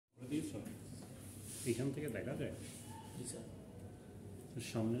এখান থেকে দেখা যায়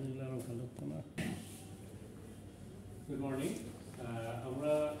সামনে নিলে আরো ভালো হতো না। গুড মর্নিং,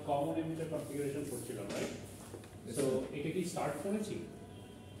 আমরা কমন এমিটার কনফিগারেশন করছিলাম, রাইট? সো এটা কি স্টার্ট করেছি?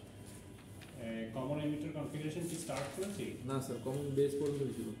 কমন এমিটার কনফিগারেশন কি স্টার্ট করেছি? না স্যার, কমন বেস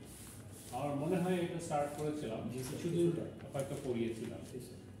পর্যন্ত ছিল। আমার মনে হয় এটা স্টার্ট করেছিলাম, শুধু হয়তো পড়িয়েছিলাম,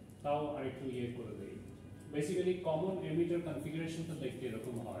 তাও আরেকটু করে দেই। বেসিক্যালি কমন এমিটার কনফিগারেশনটা দেখতে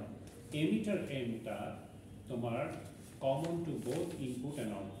এরকম হয়। এমিটার এন্ডটা তোমার common to both input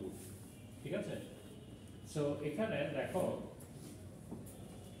and output, ঠিক আছে? সো এখানে দেখো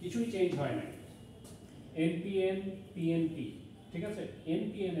কিছুই চেঞ্জ হয় না, এনপিএন পিএনপি, ঠিক আছে?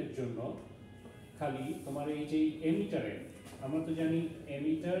 এনপিএন এর জন্য খালি তোমার এই যে এমিটার এন্ড, আমরা তো জানি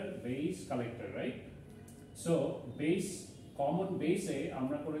emitter base collector, right? So base common বেসে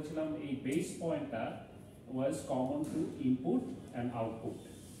আমরা করেছিলাম এই বেস পয়েন্টটা was common to input and output,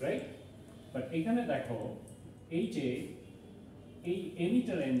 right? But এখানে দেখো এই যে এই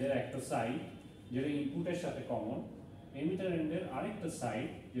এমিটার এন্ডের একটা সাইড যেটা ইনপুটের সাথে কমন, এমিটার এন্ডের আরেকটা সাইড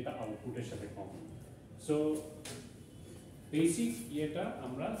যেটা আউটপুটের সাথে কমন। সো বেসিক এটা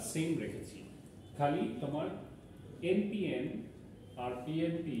আমরা সেম রেখেছি, খালি তোমার এনপিএন আর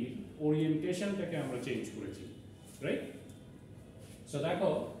পিএনপির ওরিয়েন্টেশনটাকে আমরা চেঞ্জ করেছি, রাইট? সো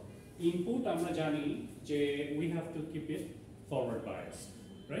দেখো ইনপুট আমরা জানি যে we have to keep it forward biased,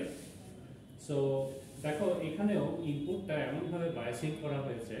 right? So দেখো এখানেও ইনপুটটা এমন ভাবে বায়াসিং করা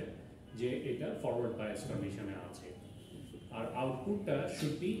হয়েছে যে এটা ফরওয়ার্ড বায়াস কন্ডিশনে আছে, আর আউটপুটটা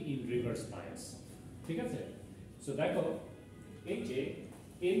should be in reverse bias, ঠিক আছে? সো দেখো এই যে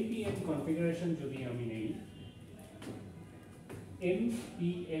এনপিএন কনফিগারেশন যদি আমি নেই,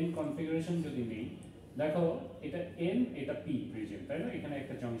 এনপিএন কনফিগারেশন যদি নেই, দেখো এটা এন, এটা পি রিজন, তাই না? এখানে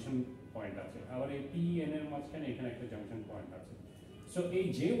একটা জাংশন পয়েন্ট আছে, আবার এই পি এন এর মাঝখানে এখানে একটা জাংশন পয়েন্ট আছে। সো এই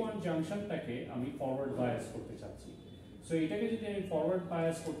J1 জাংশনটাকে আমি ফরওয়ার্ড বায়াস করতে চাচ্ছি। সো এটাকে যদি আমি ফরওয়ার্ড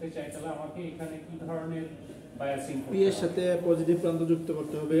বায়াস করতে চাই তাহলে আমাকে এখানে কি ধরনের বায়াসিং করতে হবে? পি এর সাথে পজিটিভ প্রান্ত যুক্ত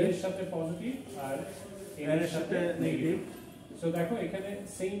করতে হবে, এর সাথে পজিটিভ আর এন এর সাথে নেগেটিভ। সো দেখো এখানে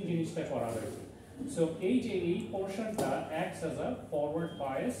সেম জিনিসটা করা হয়েছে। সো এই যে এই পোরশনটা acts as a forward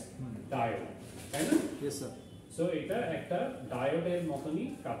bias diode, তাই না? Yes sir. সো এটা একটা ডায়োডের মতনই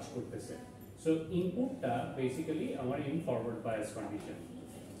কাজ করতেছে। সো ইনপুটটা বেসিক্যালি আমার ইন ফরওয়ার্ড বায়াস কন্ডিশন,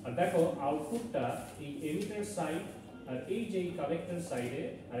 আর দেখো আউটপুটটা এই এমিটার সাইড আর এই যে কালেক্টর সাইডে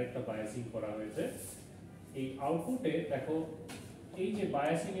আরেকটা বায়াসিং করা হয়েছে। এই আউটপুটে দেখো এই যে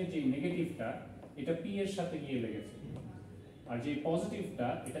বায়াসিং এর যে নেগেটিভটা এটা পি এর সাথে গিয়ে লেগেছে, আর যে পজিটিভটা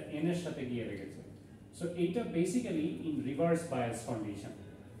এটা এন এর সাথে গিয়ে লেগেছে। সো এইটা basically in reverse bias condition.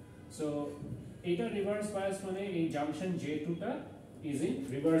 So এটা রিভার্স বায়াস মানে এই জাংশন J2 টা is in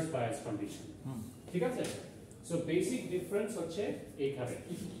reverse bias condition, ঠিক আছে? সো বেসিক ডিফারেন্স হচ্ছে এইখানে,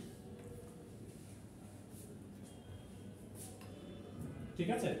 ঠিক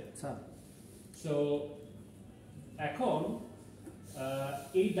আছে স্যার? সো এখন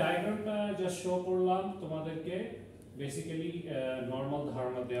এই ডায়াগ্রামটা জাস্ট শো করলাম তোমাদেরকে বেসিক্যালি নরমাল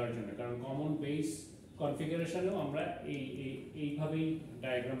ধারণা দেওয়ার জন্য, কারণ কমন বেস কনফিগারেশনেও আমরা এইভাবেই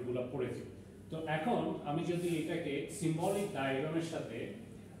ডায়াগ্রামগুলো পড়েছি। তো এখন আমি যদি এটাকে সিম্বলিক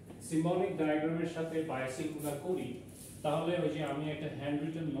ডায়াগ্রামের সাথে বায়াসিংগুলো করি, তাহলে ওই যে আমি একটা হ্যান্ড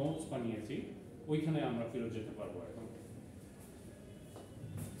রিটেন নোটস বানিয়েছি ওইখানে আমরা ফিরে যেতে পারবো এখন।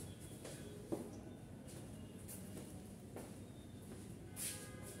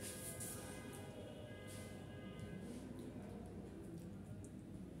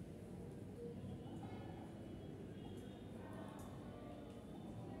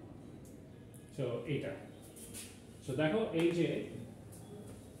 সো এইটা, সো দেখো এই যে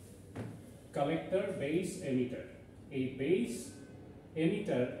কালেক্টর বেস এমিটার, এই বেস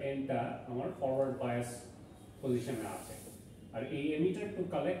এমিটার এন্ডটা আমার ফরওয়ার্ড বায়াস পজিশনে আছে, আর এই এমিটার টু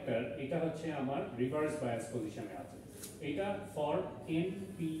কালেক্টর এটা হচ্ছে আমার রিভার্স বায়াস পজিশনে আছে। এটা ফর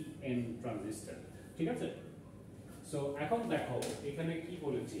এনপিএন ট্রানজিস্টর, ঠিক আছে? সো এখন দেখো এখানে কি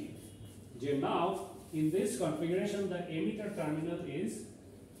বলেছি যে নাও in this configuration the emitter terminal is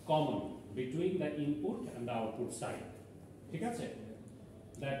common between the input and the output side, ঠিক আছে?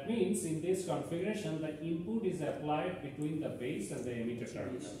 That means in this configuration the input is applied between the base and the emitter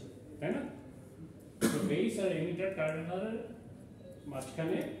terminal, তাই না? So base আর emitter terminal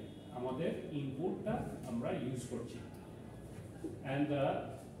মাঝখানে আমাদের ইনপুটটা আমরা use করছি, and the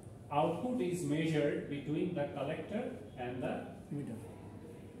output is measured between the collector and the emitter,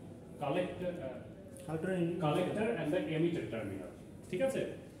 collector and the emitter terminal, ঠিক আছে?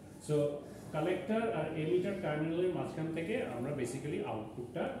 So collector আর emitter টার্মিনালের মাঝখান থেকে আমরা বেসিক্যালি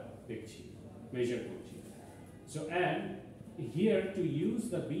আউটপুটটা দেখছি, মেজার করছি। So and here to use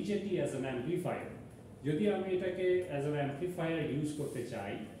the BJT as an amplifier, যদি আমি এটাকে অ্যাজ অ্যান অ্যাম্পলিফায়ার ইউজ করতে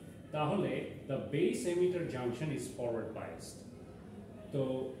চাই তাহলে the base emitter junction is forward biased. তো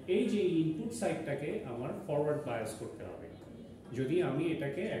এই যে ইনপুট সাইডটাকে আমার ফরওয়ার্ড বায়াস করতে হবে যদি আমি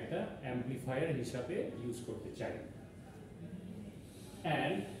এটাকে একটা অ্যাম্পলিফায়ার হিসাবে ইউজ করতে চাই।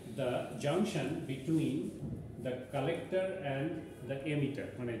 And the junction between the collector and the emitter,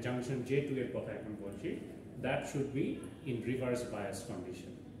 মানে জাংশন J2 এর কথা এখন বলছি, that should be in reverse bias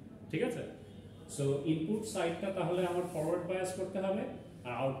condition. ঠিক আছে? সো ইনপুট সাইডটা তাহলে আমার ফরওয়ার্ড বায়াস করতে হবে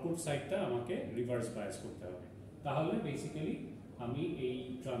আর আউটপুট সাইডটা আমাকে রিভার্স বায়াস করতে হবে। তাহলে বেসিক্যালি আমি এই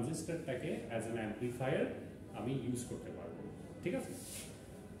ট্রানজিস্টরটাকে অ্যাজ অ্যান অ্যাম্পলিফায়ার আমি ইউজ করতে পারবো। ঠিক আছে?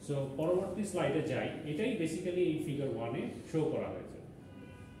 সো পরবর্তী স্লাইডে যাই। এটাই বেসিক্যালি এই ফিগার 1 এ শো করা হয়েছে।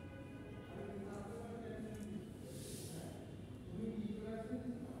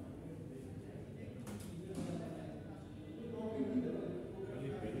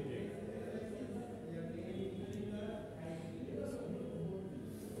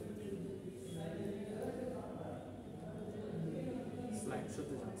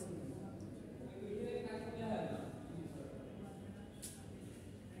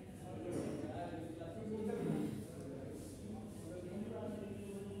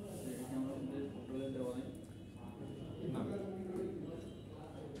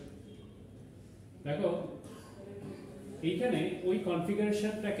 দেখো এইখানে ওই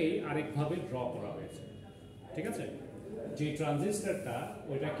কনফিগারেশনটাকে আরেকভাবে ড্র করা হয়েছে। ঠিক আছে? যে ট্রানজিস্টরটা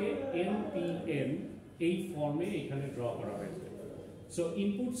ওইটাকে NPN এই ফর্মে এখানে ড্র করা হয়েছে। সো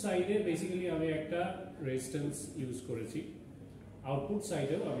ইনপুট সাইডে বেসিক্যালি আমি একটা রেজিস্ট্যান্স ইউজ করেছি, আউটপুট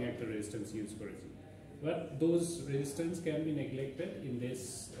সাইডেও আমি একটা রেজিস্ট্যান্স ইউজ করেছি, but those resistance can be neglected in this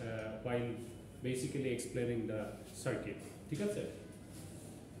while basically explaining the circuit. ঠিক আছে?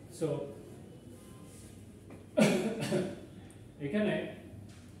 সো এখানে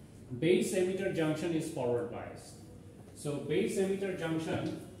base emitter junction is forward bias. So base emitter junction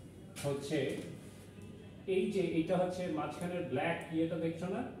হচ্ছে এই যে এটা হচ্ছে মাঝখানের ব্ল্যাক ইয়েটা দেখছো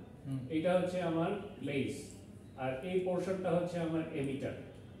না, এটা হচ্ছে আমার বেস, আর এই পোরশনটা হচ্ছে আমার এমিটার,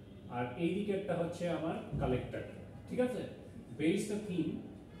 আর এই দিকেরটা হচ্ছে আমার কালেক্টর। ঠিক আছে? বেস দ্য থিম,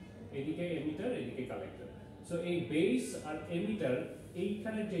 এদিকে এমিটার এদিকে কালেক্টর। সো এই বেস আর এমিটার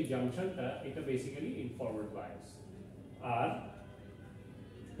এইখানের যে জাংশনটা এটা বেসিক্যালি ইন ফরওয়ার্ড বায়াস, আর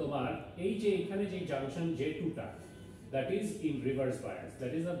তোমার এই যে এখানে যে junction J2টা that is in reverse bias,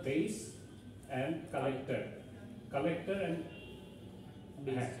 that is a base and collector. Collector and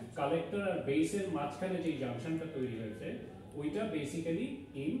collector আর বেসের মাঝখানে যে জাংশনটা তৈরি হয়েছে ওইটা basically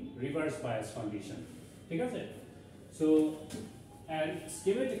in reverse bias condition. ঠিক আছে? So and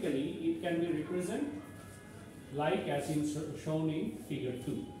schematically it can be represented like as in shown in figure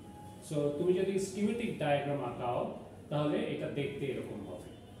 2. So তুমি যদি schematic diagram আঁকাও তাহলে এটা দেখতে এরকম হবে।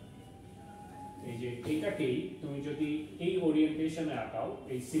 এই যে এটাকেই তুমি যদি এই ওরিয়েন্টেশনে আঁকাও,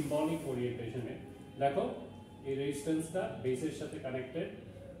 এই সিম্বলিক ওরিয়েন্টেশনে, দেখো এই রেজিস্ট্যান্সটা বেসের সাথে কানেক্টেড।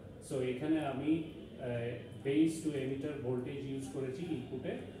 সো এখানে আমি base two emitter voltage use করেছি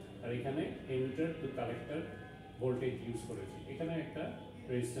ইনপুটে, আর এখানে emitter two collector voltage use করেছি। এখানে একটা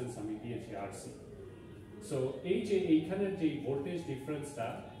রেজিস্ট্যান্স আমি দিয়েছি RC। সো এই যে এইখানের যে ভোল্টেজ ডিফারেন্সটা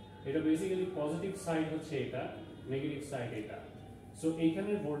এটা বেসিক্যালি পজিটিভ সাইড হচ্ছে এটা, নেগেটিভ সাইড এটা। সো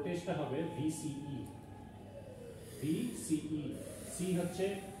এইখানের ভোল্টেজটা হবে VCE। C হচ্ছে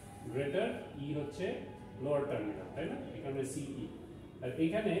গ্রেটার, E হচ্ছে লোয়ার টার্মিনাল, তাই না? এখানে CE, আর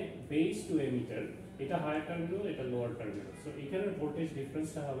এখানে বেস টু এমিটার এটা হায়ার টার্মিনাল, এটা লোয়ার টার্মিনাল। সো এখানের ভোল্টেজ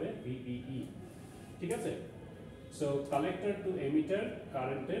ডিফারেন্সটা হবে VBE। ঠিক আছে? So collector to emitter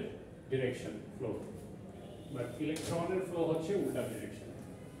কারেন্টের direction flow, but electronের flow হচ্ছে উল্টা direction.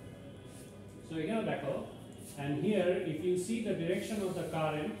 So এখানে দেখো, and here if you see the direction of the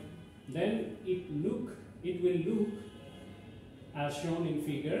current, then it will look as shown in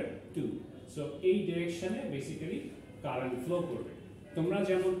figure 2. So এই directionে basically current flow করবে। তোমরা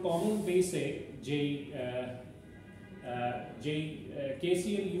যেমন common বেসে যেই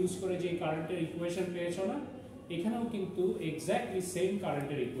KCL ইউজ করে যে কারেন্টের ইকুয়েশন পেয়েছো না, এখানেও কিন্তু এক্স্যাক্টলি সেম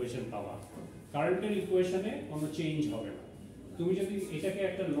কারেন্টের ইকুয়েশন পাওয়া। কারেন্টের ইকুয়েশনে কোনো চেঞ্জ হবে না। তুমি যদি এটাকে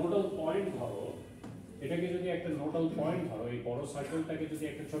একটা নোডাল পয়েন্ট ধরো, এই বড় সার্কেলটাকে যদি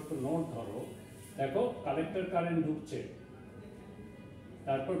একটা ছোট্ট নোড ধরো, দেখো কালেক্টর কারেন্ট ঢুকছে,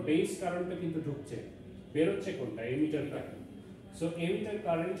 তারপর বেস কারেন্টটা কিন্তু ঢুকছে, বেরোচ্ছে কোনটা? Emitter current. So emitter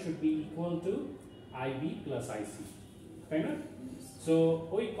current should be equal to IB plus IC, তাই না? So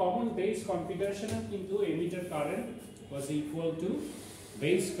ওই কমন বেস কনফিগারেশনে কিন্তু emitter current was equal to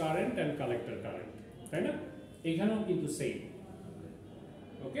base current and collector current, তাই না? এখানেও কিন্তু same.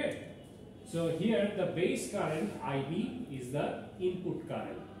 Okay, so here the base current IB is the input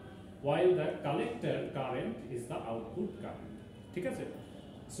current while the collector current is the output current. ঠিক আছে?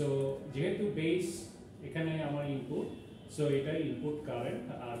 So যেহেতু base এখানে আমার input, so এটা ইনপুট কারেন্ট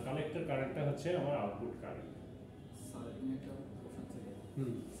আর কালেক্টর কারেন্টটা হচ্ছে আমার আউটপুট কারেন্ট। স্যার এখানে একটা প্রশ্ন ছিল।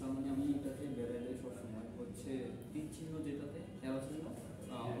 স্যার মানে আমি এটাকে বেরাই দেই সব সময় হচ্ছে টিক চিহ্ন যেটাতে অ্যারো চিহ্ন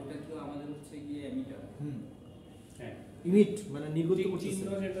ওটা কি আমাদের হচ্ছে গিয়ে এমিটার। হ্যাঁ ইমিট মানে নির্গত টিক করতেছে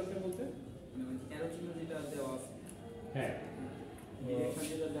চিহ্ন যেটাতে বলতে মানে অ্যারো চিহ্ন যেটা দেওয়া আছে হ্যাঁ ডিরেকশন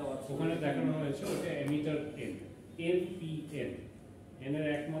যেটা দেওয়া আছে ওখানে দেখানো হয়েছে ওটা এমিটার এন এমপিএন এন এর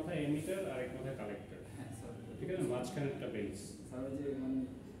এক মাথা এমিটার আর এক মাথা কালেক্টর। হ্যাঁ স্যার ঠিক আছে মাঝখানে একটা বেস স্যার যে মানে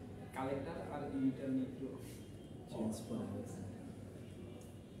কালেক্টর আর এমিটার নিয়ে একটু চেঞ্জ করা হয়েছে।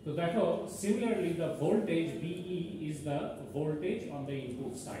 তো দেখো similarly the voltage VE is the voltage on the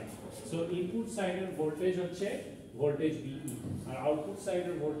input side. So input side এর voltage হচ্ছে voltage VE আর output side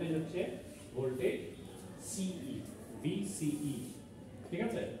এর voltage হচ্ছে voltage CE VCE। ঠিক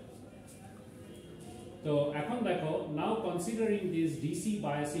আছে? তো এখন দেখো now considering this DC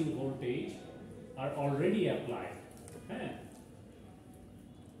biasing voltage are already applied. হ্যাঁ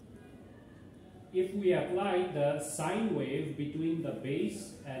if we apply the sine wave between the base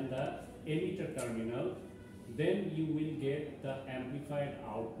and the emitter terminal, then you will get the amplified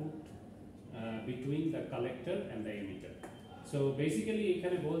output between the collector and the emitter. So basically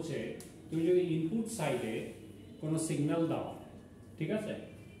এখানে বলছে তুমি যদি input সাইডে কোনো signal দাও ঠিক আছে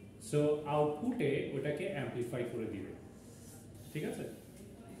সো আউটপুটে ওটাকে অ্যামপ্লিফাই করে দিবে। ঠিক আছে?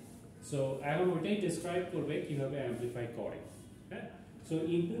 সো এখন ওইটাই ডেসক্রাইব করবে কিভাবে অ্যামপ্লিফাই করে। হ্যাঁ সো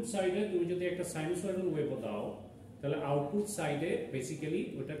ইনপুট সাইডে তুমি যদি একটা সাইনুসয়েডাল ওয়েভ দাও তাহলে আউটপুট সাইডে বেসিক্যালি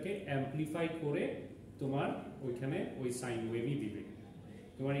ওটাকে অ্যামপ্লিফাই করে তোমার ওইখানে ওই সাইন ওয়েভই দিবে।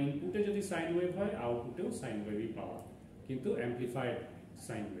 তোমার ইনপুটে যদি সাইন ওয়েভ হয় আউটপুটেও সাইন ওয়েভই পাওয়া কিন্তু অ্যামপ্লিফাইড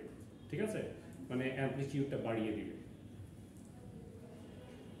সাইন ওয়েভ। ঠিক আছে? মানে অ্যামপ্লিটিউডটা বাড়িয়ে দিবে।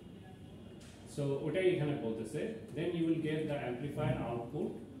 সো ওটাই এখানে বলতেছে then you will get the amplified output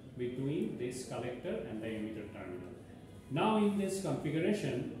between this collector and the emitter terminal. Now in this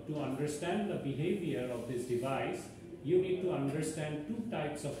configuration, to understand the behavior of this device, you need to understand two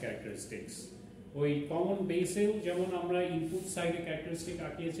types of characteristics. ওই common বেসেও যেমন আমরা input সাইডে characteristic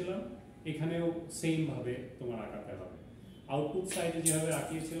আঁকিয়েছিলাম এখানেও same ভাবে তোমার আঁকাতে হবে। Output সাইডে যেভাবে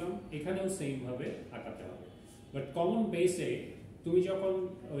আঁকিয়েছিলাম এখানেও সেম ভাবে আঁকাতে হবে। বাট কমন বেসে তুমি যখন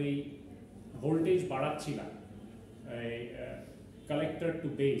ওই ভোল্টেজ বাড়াচ্ছিলা কালেক্টর টু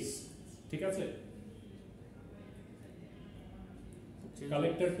বেস ঠিক আছে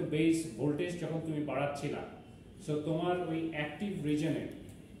কালেক্টর টু বেস ভোল্টেজ যখন তুমি বাড়াচ্ছিলা সো তোমার ওই অ্যাক্টিভ রিজনে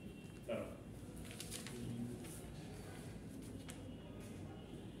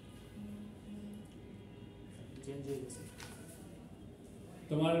চেঞ্জ হয়ে গেছে।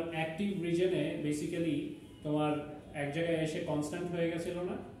 তোমার অ্যাক্টিভ রিজনে বেসিক্যালি তোমার এক জায়গায় এসে কনস্ট্যান্ট হয়ে গেছিল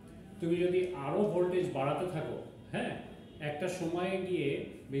না তুমি যদি আরো ভোল্টেজ বাড়াতে থাকো হ্যাঁ একটা সময়ে গিয়ে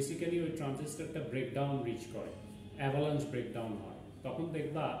বেসিক্যালি ওই ট্রানজিস্টরটা ব্রেকডাউন রিচ করে অ্যাভালাঞ্চ ব্রেকডাউন হয় তখন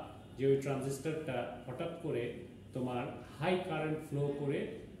দেখবা যে ওই ট্রানজিস্টরটা হঠাৎ করে তোমার হাই কারেন্ট ফ্লো করে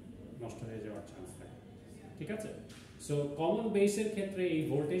নষ্ট হয়ে যাওয়ার চান্স থাকে। ঠিক আছে? সো কমন বেসের ক্ষেত্রে এই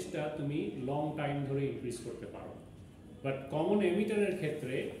ভোল্টেজটা তুমি লং টাইম ধরে ইনক্রিজ করতে পারো বাট কমন এমিটারের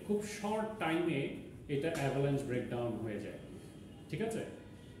ক্ষেত্রে খুব শর্ট টাইমে এটা অ্যাভালাঞ্চ ব্রেকডাউন হয়ে যায়। ঠিক আছে?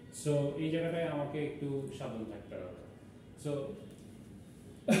 সো এই জায়গাটায় আমাকে একটু সাবধান থাকতে হবে। So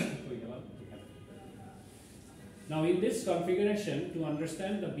now in this configuration to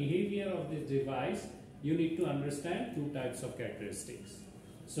understand the behavior of this device you need to understand two types of characteristics.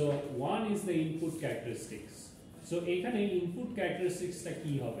 So one is the input characteristics. So এখানে input characteristics টা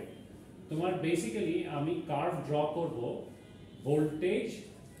কি হবে তোমার বেসিক্যালি আমি কার্ভ ড্র করব voltage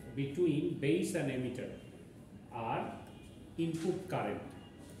between base and emitter R input current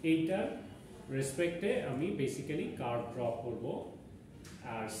এইটার রেসপেক্টে আমি basically curve draw করব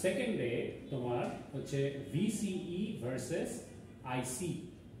আর সেকেন্ডে তোমার হচ্ছে VCE versus IC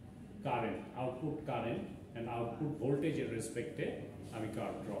current output current and output ভোল্টেজের রেসপেক্টে আমি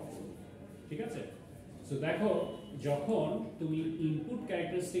কার্ভ ড্র করব। ঠিক আছে? সো দেখো যখন তুমি ইনপুট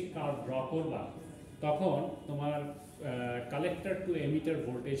ক্যারেক্টারিস্টিক কার্ভ ড্র করবা তখন তোমার কালেক্টর টু এমিটার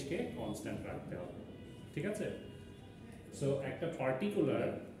ভোল্টেজকে কনস্ট্যান্ট রাখতে হবে। ঠিক আছে? সো একটা পার্টিকুলার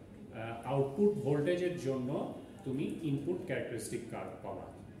আউটপুট ভোল্টেজের জন্য তুমি ইনপুট ক্যারেক্টারিস্টিক কার্ভ পাবা।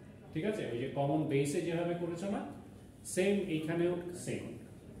 ঠিক আছে? ওই যে কমন বেসে যেভাবে করেছো না সেম এইখানেও সেম।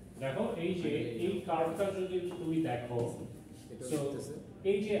 দেখো এই যে এই কার্ভটা যদি তুমি দেখো সো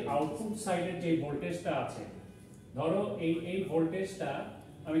এই যে আউটপুট সাইডের যে ভোল্টেজটা আছে ধরো এই ভোল্টেজটা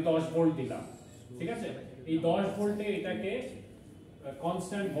আমি 10 ভোল্ট দিলাম। ঠিক আছে? এই 10 ভোল্টে এটাকে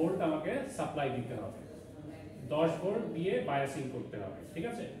কনস্ট্যান্ট ভোল্ট আমাকে সাপ্লাই দিতে হবে 10 ভোল্ট দিয়ে বায়াসিং করতে হবে। ঠিক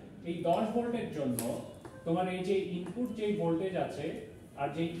আছে? এই 10 ভোল্টের জন্য তোমার এই যে ইনপুট যে ভোল্টেজ আছে আর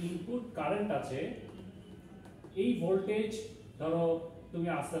যে ইনপুট কারেন্ট আছে এই ভোল্টেজ ধরো তুমি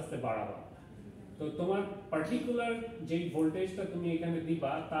আস্তে আস্তে বাড়াবা তো তোমার পার্টিকুলার যে ভোল্টেজটা তুমি এখানে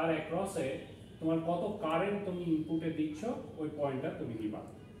দিবা তার অ্যাক্রসে তোমার কত কারেন্ট তুমি ইনপুটে দিচ্ছ ওই পয়েন্টটা তুমি নিবা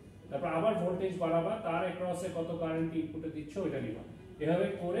তারপর আবার ভোল্টেজ বাড়াবা তার অ্যাক্রসে কত কারেন্ট ইনপুটে দিচ্ছ ওইটা নিবা এভাবে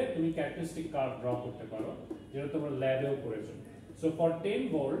করে তুমি ক্যারেক্টারিস্টিক কার্ভ ড্র করতে পারো যেটা তোমরা ল্যাবেও করেছো সো ফর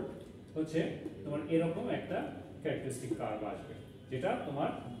 10 ভোল্ট হচ্ছে তোমার এরকম একটা ক্যারেক্টারিস্টিক কার্ভ আসবে যেটা তোমার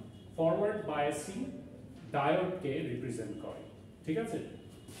ফরওয়ার্ড বায়াসিং ডায়োডকে রিপ্রেজেন্ট করে ঠিক আছে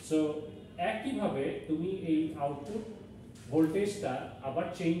সো একইভাবে তুমি এই আউটপুট ভোল্টেজটা আবার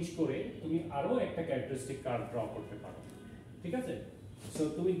চেঞ্জ করে তুমি আরো একটা ক্যারেক্টারিস্টিক কার্ভ ড্র করতে পারো ঠিক আছে সো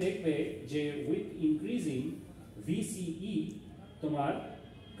তুমি দেখবে যে উইথ ইনক্রিজিং VCE তোমার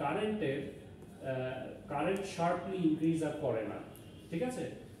কারেন্ট শার্পলি ইনক্রিজ আর করে না ঠিক আছে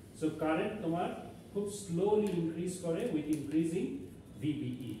সো কারেন্ট তোমার খুব স্লোলি ইনক্রিজ করে উইথ ইনক্রিজিং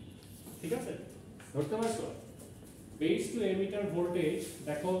VBE ঠিক আছে ধরতে পারছো বেস টু এমিটার ভোল্টেজ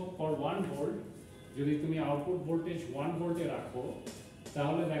দেখো ফর 1 ভোল্ট যদি তুমি আউটপুট ভোল্টেজ 1 ভোল্টে রাখো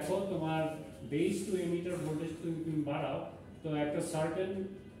তাহলে দেখো তোমার বেস টু এমিটার ভোল্টেজ তুমি বাড়াও তো একটা সার্টেন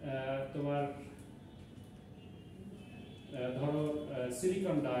তোমার ধরো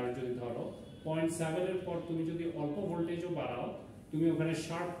সিলিকন ডায়োড যদি ধরো 0.7 এর পর তুমি যদি অল্প ভোল্টেজও বাড়াও তুমি ওখানে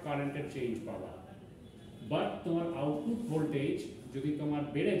শার্প কারেন্টের চেঞ্জ পাবা বাট তোমার আউটপুট ভোল্টেজ যদি তোমার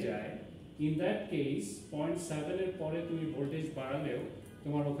বেড়ে যায় ইন দ্যাট কেস 0.7 এর পরে তুমি ভোল্টেজ বাড়ালেও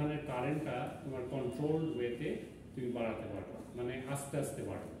তোমার ওখানে কারেন্টটা তোমার কন্ট্রোলড ওয়েতে তুমি বাড়াতে পারবে মানে আস্তে আস্তে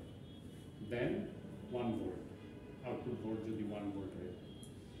বাড়বে দেন 1 ভোল্ট আউটপুট ভোল্ট যদি 1 ভোল্ট হয়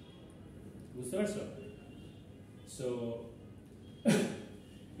বুঝতে পারছো সো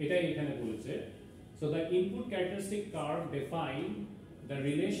এটাই এখানে বলেছে so the input characteristic curve define the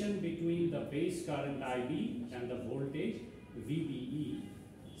relation between the base current IB and the voltage VBE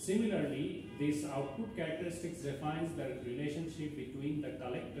similarly this output characteristics defines the relationship between the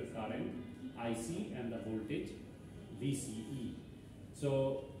collector current IC and the voltage VCE so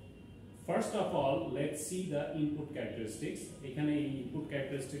first of all let's see the input characteristics এখানে এই input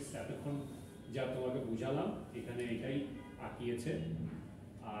characteristics এতক্ষণ যা তোমাকে বুঝালাম এখানে এটাই আঁকিয়েছে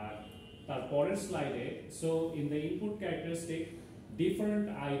আর তারপরের স্লাইডে so in the input characteristic different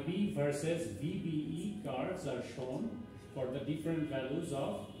IB versus VBE curves are shown for the different values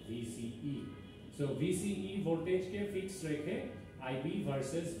of VCE so VCE voltage ke fix rekhe IB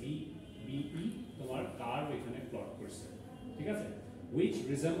versus VBE তোমার কার্ভ এখানে প্লট করছে ঠিক আছে which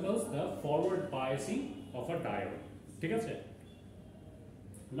resembles the forward biasing of a diode ঠিক আছে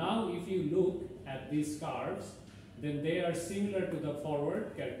now if you look at these curves then they are similar to the forward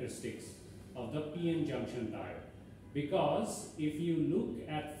characteristics of the PN junction diode because if you look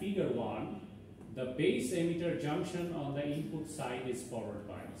at figure 1 the base emitter junction on the input side is forward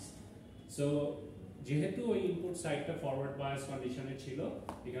biased so যেহেতু ওই input সাইডটা forward bias কন্ডিশনে ছিল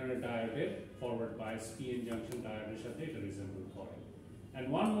এখানে ডায়োডের forward bias PN junction ডায়োডের সাথে এটা resemble করে and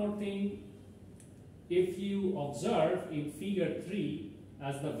one more thing if you observe in figure 3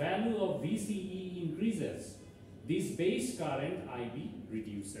 as the value of VCE increases this base current IB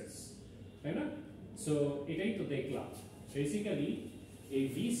reduces তাই না সো এটাই তো দেখলাম বেসিক্যালি এই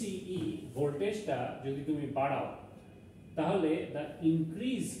VCE ভোল্টেজটা যদি তুমি বাড়াও তাহলে the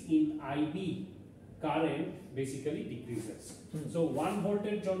increase in IB current basically decreases so 1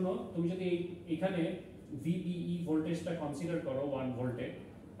 ভোল্টের জন্য তুমি যদি এখানে VBE ভোল্টেজটা কনসিডার করো 1 ভোল্টে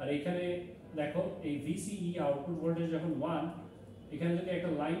আর এখানে দেখো এই VCE আউটপুট ভোল্টেজ যখন 1 এখানে যদি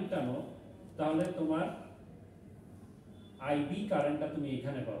একটা লাইন টানো তাহলে তোমার IB কারেন্টটা তুমি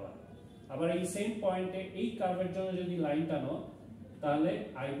এখানে পাবা আবার এই সেম পয়েন্টে এই কার্ভের জন্য যদি লাইন টানো তাহলে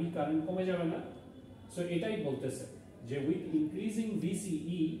IB কারেন্ট কমে যাবে না সো এটাই বলতেছে যে উইথ ইনক্রিজিং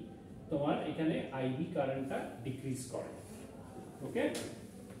VCE তোমার এখানে IB কারেন্টটা ডিক্রিজ করে ওকে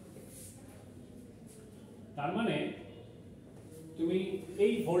তার মানে তুমি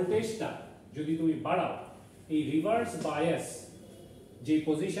এই ভোল্টেজটা যদি তুমি বাড়াও এই রিভার্স বায়াস যে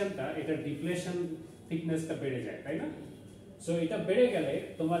পজিশনটা এটা ডিপ্লেশন থিকনেসটা বেড়ে যায় তাই না সো এটা বেড়ে গেলে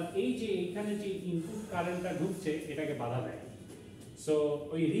তোমার এই যে এখানে যে ইনপুট কারেন্টটা ঢুকছে এটাকে বাধা দেয় সো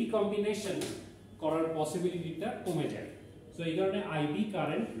ওই রিকম্বিনেশন করার পসিবিলিটিটা কমে যায় সো এই কারণে IB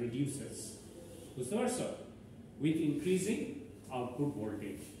কারেন্ট রিডিউসেস বুঝতে পারছো with increasing output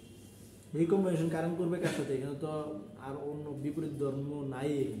voltage recombination current করবে কার সাথে এখানে তো আর অন্য বিপরীত ধর্ম নাই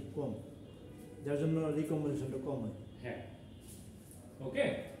কম যার জন্য রিকম্বিনেশনটা কম হয় হ্যাঁ ওকে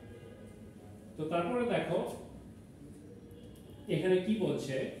তো তারপরে দেখো এখানে কি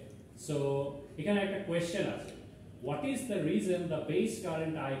বলছে সো এখানে একটা কোশ্চেন আছে what is the reason the base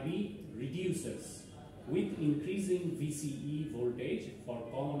current IB reduces with increasing VCE voltage for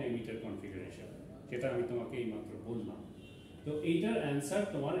common emitter configuration? সেটা আমি তোমাকে এইমাত্র বললাম। তো এইটার অ্যানসার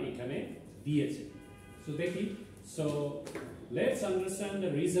তোমার এখানে দিয়েছে। সো দেখি, so let's understand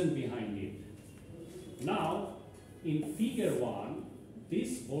the reason behind it. Now in figure 1,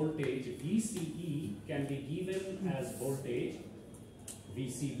 this voltage VCE can be given as voltage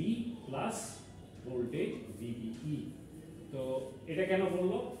VCB plus voltage VBE. তো এটা কেন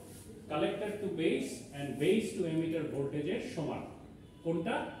বললো? Collector two base and base two emitter ভোল্টেজের সমান।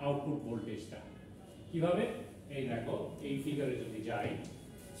 কোনটা? আউটপুট ভোল্টেজটা। কিভাবে? এই দেখো, এই ফিগারে যদি যাই,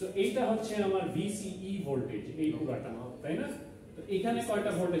 সো এইটা হচ্ছে আমার VCE ভোল্টেজ, এই পুরোটা, তাই না? তো এখানে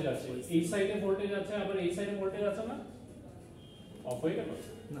কয়টা ভোল্টেজ আছে? এই সাইডে ভোল্টেজ আছে, আবার এই সাইডে ভোল্টেজ আছে না? অফ হয়ে গেল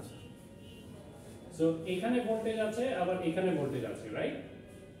না। সো এখানে ভোল্টেজ আছে, আবার এখানে ভোল্টেজ আছে, রাইট?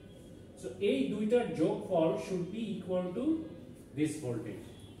 সো এই দুইটার যোগফল should be equal to this voltage,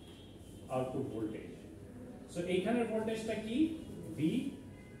 output voltage. So এইখানের ভোল্টেজটা কি?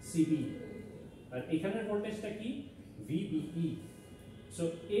 VCB, আর এখানের ভোল্টেজটা কি? VBE। সো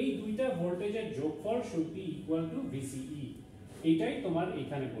এই দুইটা ভোল্টেজের যোগফল should be equal to VCE। এটাই তোমার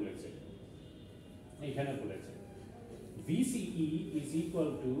এখানে বলেছে, এখানে বলেছে VCE is equal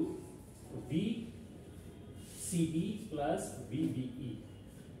to VCB plus VBE.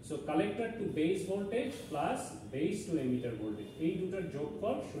 So collector to base voltage plus base to emitter voltage, এই দুটার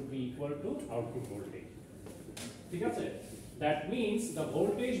যোগফল should be equal to output voltage। ঠিক আছে? That means the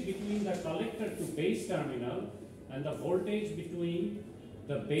voltage between the collector to base terminal and the voltage between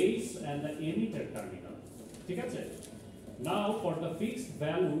the base and the emitter terminal। ঠিক আছে? Now for the fixed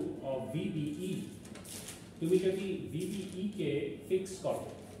value of VBE, তুমি যদি VBE কে fix করো,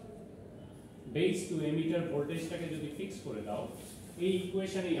 base two emitter ভোল্টেজটাকে যদি fix করে দাও, এই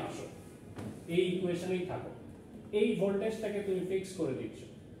ইকুয়েশনেই আসো, এই ইকুয়েশনেই থাকো, এই ভোল্টেজটাকে তুমি ফিক্স করে দিচ্ছ,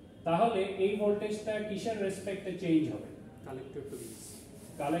 তাহলে এই ভোল্টেজটা কিসের রেসপেক্টে চেঞ্জ হবে? Collector two base,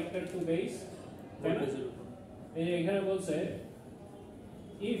 collector two base. এই যে এখানে বলছে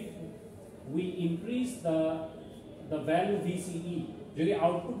if we increase the value VCE, যদি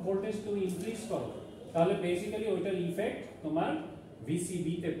আউটপুট ভোল্টেজ তুমি ইনক্রিজ করো, তাহলে বেসিক্যালি ওইটার ইফেক্ট তোমার VCB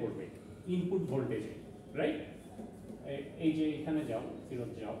তে পড়বে, ইনপুট ভোল্টেজে, রাইট? এই যে এখানে যাও,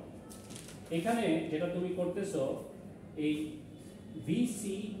 ফিরত যাও, এখানে যেটা তুমি করতেছো, এই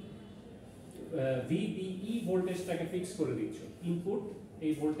VBE ভোল্টেজটাকে ফিক্স করে দিচ্ছ, ইনপুট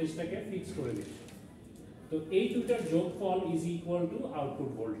এই ভোল্টেজটাকে ফিক্স করে দিচ্ছ। তো এই দুটার যোগফল is equal to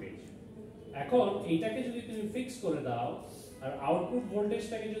output voltage. এখন এইটাকে যদি তুমি ফিক্স করে দাও আর আউটপুট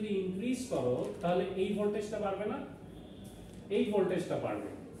ভোল্টেজটাকে যদি ইনক্রিজ করো, তাহলে এই ভোল্টেজটা বাড়বে না? এই ভোল্টেজটা বাড়বে।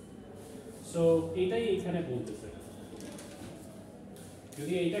 সো এটাই এখানে বলতেছে,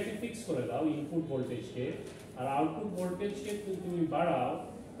 যদি এইটাকে ফিক্স করে দাও ইনপুট ভোল্টেজকে আর আউটপুট ভোল্টেজকে তুমি বাড়াও,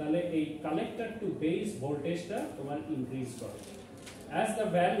 তাহলে এই কালেক্টর টু বেস ভোল্টেজটা তোমার ইনক্রিজ করে। As the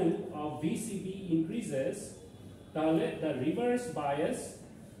value of VCB increases, তাহলে the reverse bias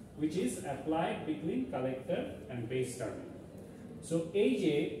which is applied between collector and base terminal. So এই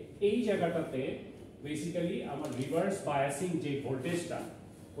যে এই জায়গাটাতে বেসিক্যালি আমার রিভার্স বায়াসিং যে ভোল্টেজটা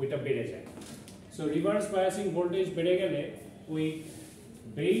ওইটা বেড়ে যায়। সো রিভার্স বায়াসিং ভোল্টেজ বেড়ে গেলে ওই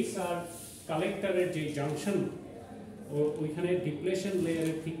বেস আর কালেক্টরের যে জাংশন, ওইখানে ডিপ্লেশন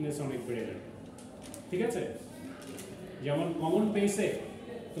লেয়ারের থিকনেস অনেক বেড়ে যাবে। ঠিক আছে? যেমন কমন বেসে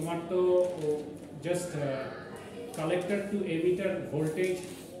তোমার তো just collector two emitter voltage,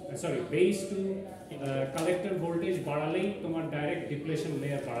 sorry base two collector voltage বাড়ালেই তোমার ডাইরেক্ট ডিপ্লেশন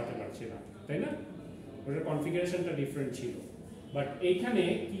লেয়ার বাড়াতে পারছে না, তাই না? ওটার কনফিগারেশনটা ডিফারেন্ট ছিল। বাট এইখানে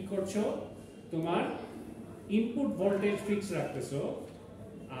কি করছো, তোমার ইনপুট ভোল্টেজ ফিক্স রাখতেছো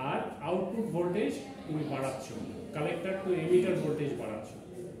আর আউটপুট ভোল্টেজ তুমি বাড়াচ্ছ, collector two emitter voltage বাড়াচ্ছ।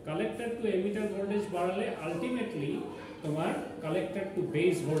 Collector two emitter voltage বাড়ালে আলটিমেটলি তোমার কালেক্টর টু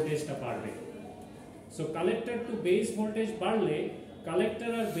বেস ভোল্টেজটা বাড়বে। So collector two base voltage বাড়লে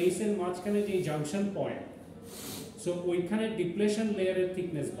কালেক্টর আর বেসের মাঝখানে যে জাংশন পয়েন্ট, সো ওইখানে ডিপ্লেশন লেয়ারের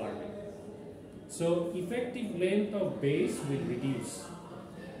থিকনেস বাড়বে। So effective length of base will reduce.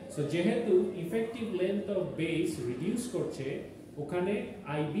 So যেহেতু effective length of base reduce করছে, ওখানে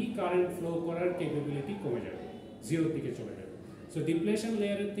আইবি কারেন্ট ফ্লো করার ক্যাপাবিলিটি কমে যাবে, জিরোর দিকে চলে যাবে। সো ডিপ্লেশন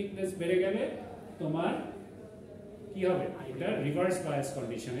লেয়ারের থিকনেস বেড়ে গেলে তোমার কি হবে? এটা রিভার্স বায়াস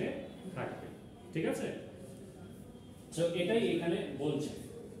কন্ডিশনে থাকবে। ঠিক আছে? সো এটাই এখানে বলছে।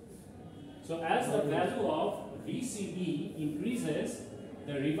 So as the value of VCB increases,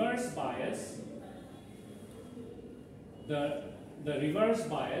 the reverse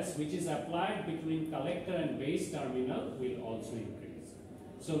bias which is applied between collector and base terminal will also increase.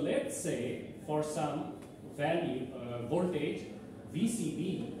 So let's say for some value voltage VCB,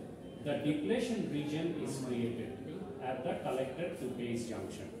 the depletion region is created at the collector to base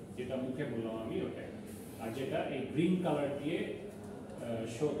junction. যেটা মুখে বললাম আমি ওটা, আর যেটা এই green colour দিয়ে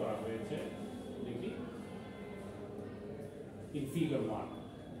show করা হয়েছে দেখি in figure 1.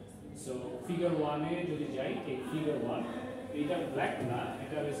 So figure 1 এ যদি যাই, এই figure 1 এটা ব্ল্যাক না,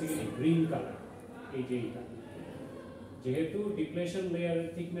 এটা বেসিক্যালি গ্রিন কালার। এই যে এটা যেহেতু ডিপ্লেশন লেয়ার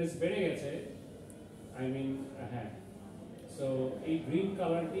থিকনেস বেড়ে গেছে, আই মিন হ্যাঁ, সো এই গ্রিন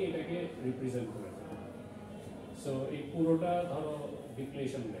কালার দিয়ে এটাকে রিপ্রেজেন্ট করেছে। সো এই পুরোটা ধরো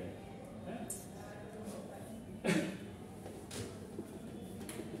ডিপ্লেশন লেয়ার, হ্যাঁ।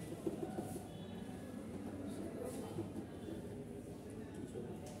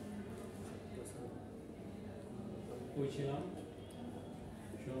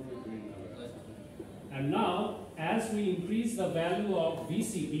 And now, as we increase the value of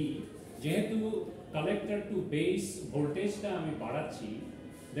VCB, যেহেতু collector to base voltage টা আমি বাড়াচ্ছি,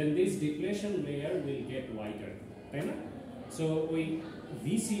 then this depletion layer will get wider, তাই না? So ওই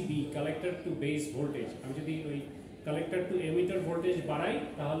VCB collector to base voltage, আমি যদি ওই collector to emitter voltage বাড়াই,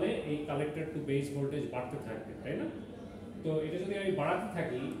 তাহলে এই collector to base voltage বাড়তে থাকবে, তাই না? তো এটা যদি আমি বাড়াতে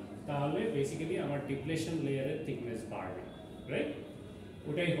থাকি, তাহলে বেসিক্যালি আমার ডিপ্লেশন লেয়ারের থিকনেস বাড়বে, রাইট?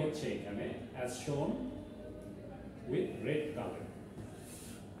 ওটাই হচ্ছে এখানে as shown with red color.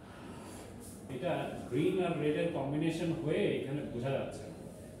 এটা গ্রিন আর রেড এর কম্বিনেশন হয়ে এখানে বোঝা যাচ্ছে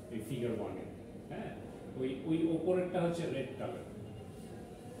এই ফিগার 1 এ, হ্যাঁ। ওই উপরেরটা হচ্ছে red colour.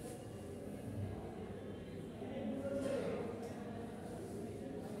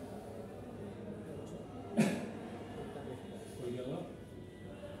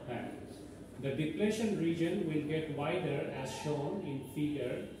 The depletion region will get wider as shown in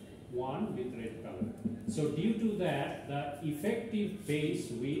figure 1 with red color. So due to that, the effective base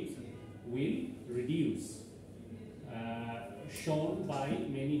width will reduce, shown by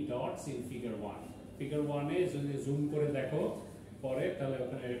many dots in figure 1. Figure 1 is যদি zoom করে দেখো পরে, তাহলে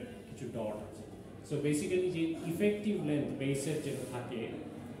ওখানে কিছু dot আছে। So basically যে effective length বেসের যেটা থাকে,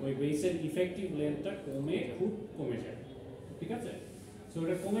 ওই বেসের effective lengthটা খুব কমে যায়, ঠিক আছে? So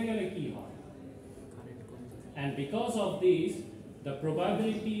এটা কমে গেলে কি হয়? And because of this, the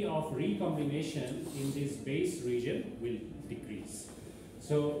probability of recombination in this base region will decrease.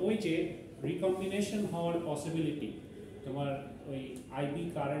 So ওই যে recombination হওয়ার possibility, তোমার ওই IB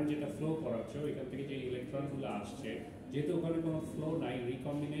কারেন্ট যেটা ফ্লো করাচ্ছে ওইখান থেকে যে ইলেকট্রনগুলো আসছে, যেহেতু ওখানে কোনো ফ্লো নাই,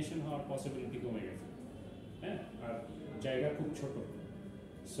 recombination হওয়ার possibility কমে গেছে, হ্যাঁ, আর জায়গা খুব ছোট।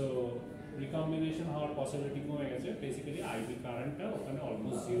 So recombination হওয়ার possibility কমে গেছে, বেসিক্যালি IB কারেন্টটা ওখানে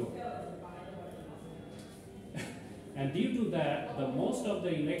almost zero. And due to that, the most of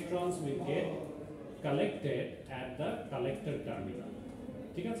the electrons will get collected at the collector terminal.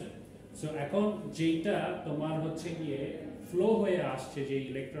 ঠিক আছে? So এখন যেটা তোমার হচ্ছে গিয়ে ফ্লো হয়ে আসছে, যে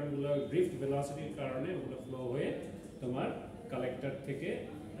ইলেকট্রনগুলো ড্রিফট ভেলোসিটির কারণে ওগুলো ফ্লো হয়ে তোমার কালেক্টর থেকে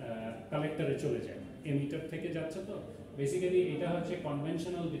কালেক্টরে চলে যায়, এমিটার থেকে যাচ্ছে। তো বেসিক্যালি এটা হচ্ছে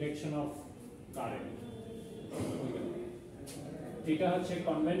কনভেনশনাল ডিরেকশন অফ কারেন্ট। এটা হচ্ছে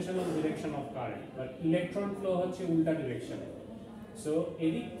conventional direction of current, but electron flow হচ্ছে উল্টা ডিরেকশনে। সো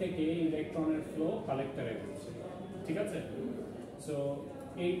এদিক থেকে ইলেকট্রনের ফ্লো কালেক্টরে হচ্ছে, ঠিক আছে? সো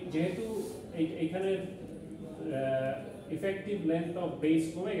এই যেহেতু এইখানে ইফেক্টিভ লেন্থ অফ বেস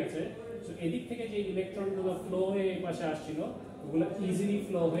কমে গেছে, সো এদিক থেকে যে ইলেকট্রনগুলো ফ্লো হয়ে এই পাশে আসছিল, ওগুলো ইজিলি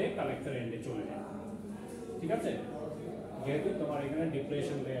ফ্লো হয়ে কালেক্টর এন্ডে চলে যায়, ঠিক আছে? যেহেতু তোমার এখানে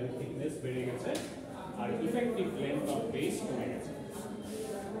ডিপ্লেশন লেয়ারের থিকনেস বেড়ে গেছে আর ইফেক্টিভ লেন্থ অফ বেস কমে গেছে,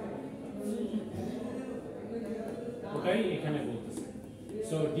 ওটাই এখানে বলতেছে।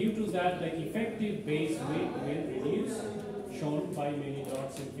 So due to that, the effective base width will reduce, shown by many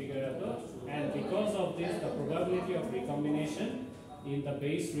dots in figure above, and because of this, the probability of recombination in the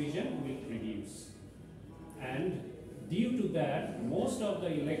base region will reduce. And due to that, most of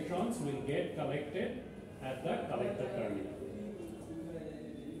the electrons will get collected at the collector terminal.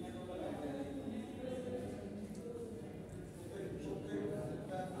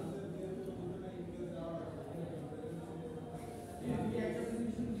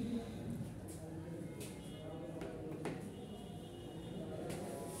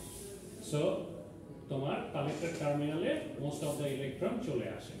 So তোমার collector টার্মিনালে most of the electron চলে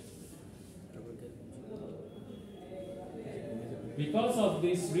আসে। Because of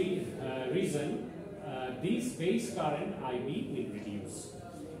this reason, this base current IB will reduce.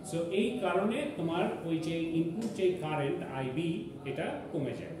 So এই কারণে তোমার ওই যে input যে কারেন্ট IB এটা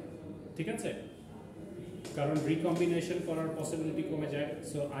কমে যায়, ঠিক আছে? কারণ রিকম্বিনেশন করার পসিবিলিটি কমে যায়,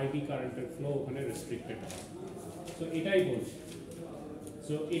 সো IB কারেন্টের ফ্লো ওখানে রেস্ট্রিক্টেড হয়। সো এটাই বলছি। সো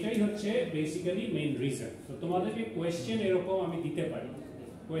সো এটাই হচ্ছে বেসিক্যালি মেইন রিজন। তো তোমাদেরকে কোয়েশ্চেন এরকম আমি দিতে পারি।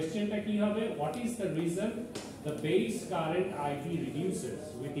 কোয়েশ্চেনটা কি হবে, what is the reason the base current ivy reduces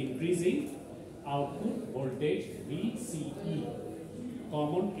with increasing output voltage VCE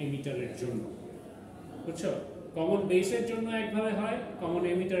common এমিটারের জন্য। বুঝছো, কমন বেসের জন্য একভাবে হয়, কমন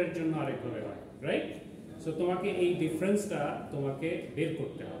এমিটারের জন্য আরেকভাবে হয়, রাইট? সো তোমাকে এই ডিফারেন্সটা তোমাকে বের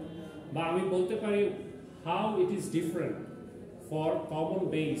করতে হবে, বা আমি বলতে পারি how it is different for common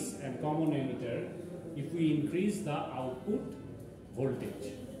base and common emitter if we increase the output voltage.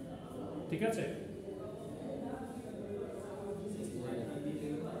 ঠিক আছে?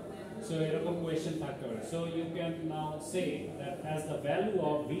 So এরকম question থাকতে পারে। So you can now say that as the value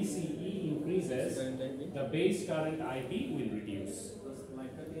of VCE increases, the base current IB will reduce.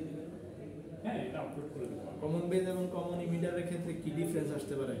 হ্যাঁ, এটা upload করে দেবো। Common base এবং কমন ইমিটারের ক্ষেত্রে কি ডিফারেন্স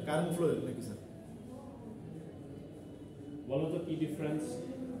আসতে পারে? কারেন্ট ফ্লো নাকি স্যার? বলো তো কি ডিফারেন্স?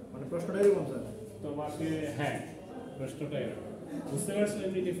 মানে প্রশ্নটা এরকম স্যার, তোমাকে হ্যাঁ প্রশ্নটা এরকম বুঝতে পারছো?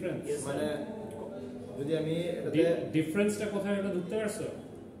 এমনি ডিফারেন্স মানে যদি আমি ডিফারেন্সটা কোথায় এটা ধরতে পারছো?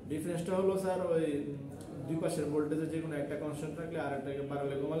 ডিফারেন্সটা হলো স্যার ওই দুই পাশের ভোল্টেজের যে কোনো একটা কনস্ট্যান্ট রাখলে আর একটাকে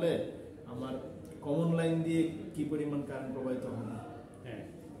বাড়ালে কমালে আমার কমন লাইন দিয়ে কি পরিমাণ কারেন্ট প্রবাহিত হবে। হ্যাঁ,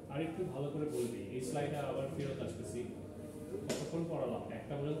 আর একটু ভালো করে বলবি। এই স্লাইডে আবার ফেরত আসতেছি। কতক্ষণ পড়ালাম?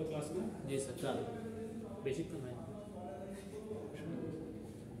 একটা পর্যন্ত ক্লাস না? জি স্যার, বেশি তো নাই।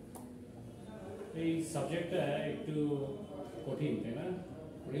 এই সাবজেক্টটা একটু কঠিন, তাই না?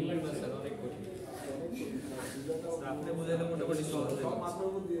 কঠিন লাগছে স্যার, অনেক কঠিন। আপনি বুঝাইলে মোটামুটি সহজ হয়ে যাচ্ছে।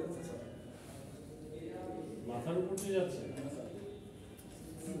 মাথার উপর দিয়ে যাচ্ছে।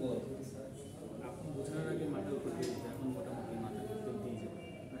 আপনি বোঝানোর আগে মাথার উপর দিয়ে যাচ্ছে, এখন মোটামুটি মাথার উপর দিয়ে যাবে।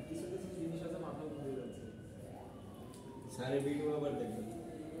 কিছু কিছু জিনিস আছে মাথার উপর দিয়ে যাচ্ছে। স্যারের ভিডিও আবার দেখবেন।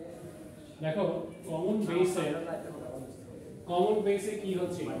 দেখো কমন বেসে কি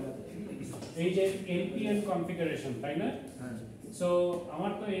হচ্ছে, এই যে NPN কনফিগারেশন, তাই না? সো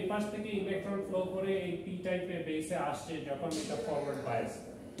আমার তো এই পাশ থেকে ইলেকট্রন ফ্লো করে এই P টাইপের বেসে আসছে যখন এটা ফরওয়ার্ড বায়াস,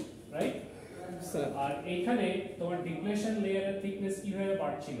 রাইট? আর এইখানে তোমার ডিপ্লেশন লেয়ারের থিকনেস কিভাবে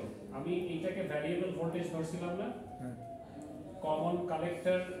বাড়ছিল? আমি এইটাকে ভ্যারিয়েবল ভোল্টেজ ধরছিলাম না? কমন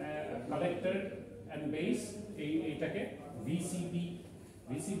কালেক্টর এন্ড বেস, এইটাকে VCB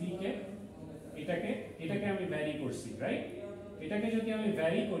কে এটাকে আমি ভ্যারি করছি, রাইট? এটাকে যদি আমি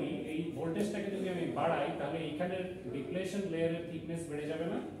ভ্যারি করি, এই ভোল্টেজটাকে যদি আমি বাড়াই, তাহলে এখানে ডিপ্লেশন লেয়ারের থিকনেস বেড়ে যাবে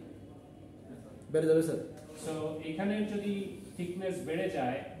না? বেড়ে যাবে স্যার। সো এখানে যদি থিকনেস বেড়ে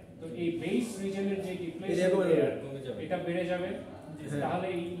যায়, তো এই বেস রিজনের যে ডিপ্লেশন লেয়ার এটা বেড়ে যাবে, তাহলে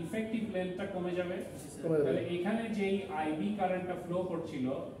এই ইফেক্টিভ লেন্থটা কমে যাবে। তাহলে এখানে যেই আইবি কারেন্টটা ফ্লো করছিল,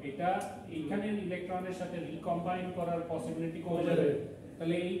 এটা এইখানের ইলেকট্রনের সাথে রিকম্বাইন করার পসিবিলিটি কমে যাবে।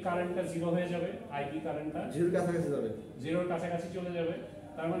 তাহলে এই কারেন্টটা জিরো হয়ে যাবে, আইবি কারেন্টটা জিরোর কাছাকাছি চলে যাবে।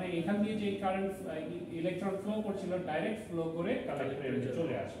 তার মানে এখান দিয়ে যে কারেন্ট ইলেকট্রন ফ্লো করছিল, ডাইরেক্ট ফ্লো করে কালেক্টরে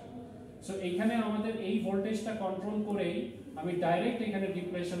চলে আসে। সো এইখানে আমাদের এই ভোল্টেজটা কন্ট্রোল করেই আমি ডাইরেক্ট এখানে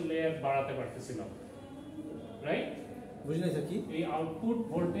ডিপ্লেশন লেয়ার বাড়াতে পারতেছিলাম, রাইট? বুঝলেন স্যার কি? এই আউটপুট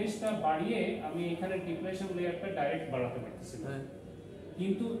ভোল্টেজটা বাড়িয়ে আমি এখানে ডিপ্লেশন লেয়ারটা ডাইরেক্ট বাড়াতে পারতেছিলাম।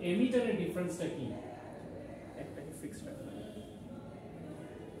 কিন্তু এমিটারের ডিফারেন্সটা কি? একটাকে ফিক্সড রাখতে হবে।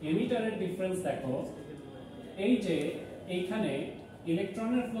 এমিটারের ডিফারেন্স দেখো, এই যে এইখানে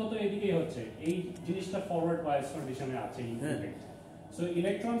ইলেকট্রনের ফ্লো তো এদিকেই হচ্ছে, এই জিনিসটা ফরওয়ার্ড বায়াস কন্ডিশনে আছে ইনপুটে। সো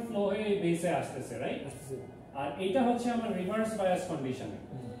ইলেকট্রন ফ্লো হয়ে এই বেসে আসতেছে, রাইট? আর এইটা হচ্ছে আমার রিভার্স বায়াস কন্ডিশনে।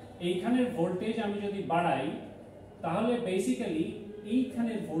 এইখানের ভোল্টেজ আমি যদি বাড়াই, তাহলে বেসিক্যালি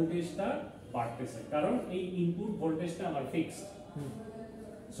এইখানের ভোল্টেজটা বাড়তেছে, কারণ এই ইনপুট ভোল্টেজটা আমার ফিক্সড।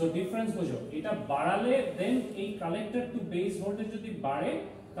 সো ডিফারেন্স বুঝো, এটা বাড়ালে দেন এই কালেক্টর টু বেস ভোল্টেজ যদি বাড়ে,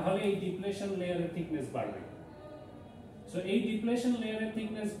 তাহলে এই ডিপ্লেশন লেয়ারের থিকনেস বাড়বে। সো এই ডিপ্লেশন লেয়ারের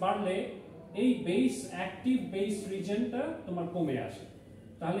থিকনেস বাড়লে এই বেস অ্যাক্টিভ বেস রিজনটা তোমার কমে আসে।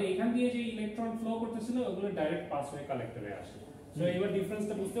 তাহলে এখান দিয়ে যে ইলেকট্রন ফ্লো করতেছিল, ওগুলো ডাইরেক্ট পাস হয়ে কালেক্টরে আসে। সো এবার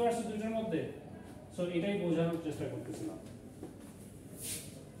ডিফারেন্সটা বুঝতে পারছো দুটোর মধ্যে? সো এটাই বোঝানোর চেষ্টা করতেছিলাম।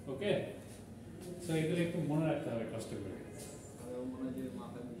 ওকে, সো এগুলো একটু মনে রাখতে হবে কষ্ট করে।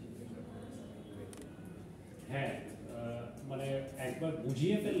 হ্যাঁ, মানে একবার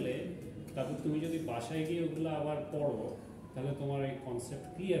বুঝিয়ে ফেললে তারপর তুমি যদি বাসায় গিয়ে ওগুলো আবার পড়ো, তাহলে তোমার এই কনসেপ্ট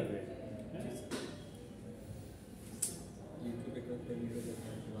ক্লিয়ার হয়ে যাবে। হ্যাঁ,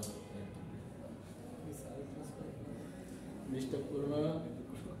 ডিস্টার্ব করো না।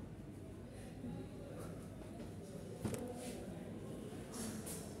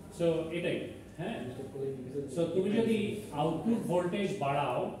 সো এটাই, হ্যাঁ। সো তুমি যদি আউটপুট ভোল্টেজ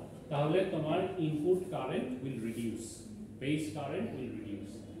বাড়াও, তাহলে তোমার input current will reduce, base current will reduce.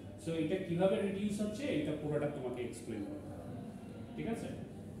 So এটা কিভাবে রিডিউস হচ্ছে, এটা পুরোটা তোমাকে এক্সপ্লেইন করতে হবে, ঠিক আছে?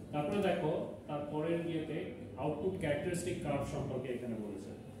 তারপরে দেখো তারপরের ইয়েতে আউটপুট ক্যারেক্টারিস্টিক কার্ভ সম্পর্কে এখানে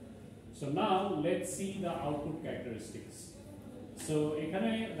বলেছে। So now let's see the output characteristics. So এখানে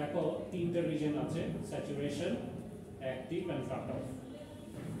দেখো তিনটা রিজন আছে, saturation, active and cut off.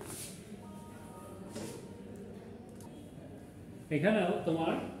 এখানেও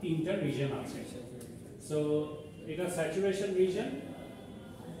তোমার তিনটা রিজন আছে। সো এটা স্যাচুরেশন রিজন,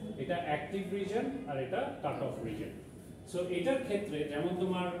 এটা অ্যাক্টিভ রিজন আর এটা কাট অফ রিজন। সো এটার ক্ষেত্রে যেমন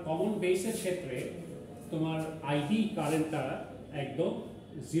তোমার কমন বেসের ক্ষেত্রে তোমার আইবি কারেন্টটা একদম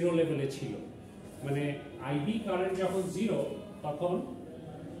জিরো লেভেলে ছিল, মানে আইবি কারেন্ট যখন জিরো তখন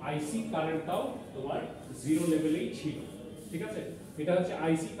আইসি কারেন্টটাও তোমার জিরো লেভেলেই ছিল, ঠিক আছে? এটা হচ্ছে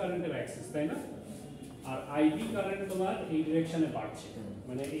আইসি কারেন্টের অ্যাক্সিস, তাই না? আর আইবি কারেন্ট তোমার এই ডিরেকশনে বাড়ছে,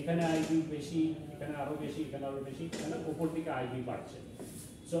 মানে এখানে আইবি বেশি, এখানে আরো বেশি, এখানে আরো বেশি, মানে উপর দিকে আইবি বাড়ছে।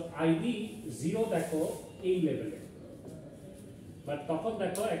 সো আইবি জিরো দেখো এই লেভেলে, বাট তখন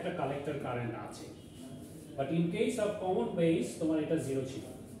দেখো একটা কালেক্টর কারেন্ট আছে, but in case of common base তোমার এটা জিরো ছিল,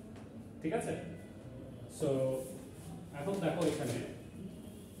 ঠিক আছে? সো এখন দেখো এখানে,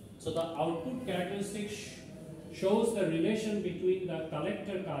 so the output characteristic shows the relation between the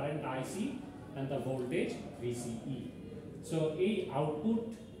collector current IC and the voltage VCE. So এই আউটপুট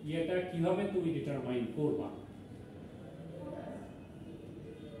এটা কিভাবে তুমি ডিটারমাইন করবা?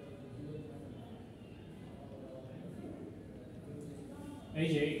 এই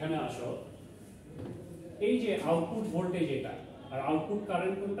যে এখানে আসো, এই যে আউটপুট ভোল্টেজ এটা আর আউটপুট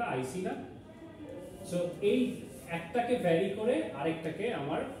কারেন্ট কোনটা? আইসি না? সো এই একটাকে ভ্যারি করে আরেকটাকে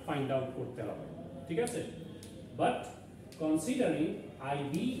আমার ফাইন্ড আউট করতে হবে, ঠিক আছে? But considering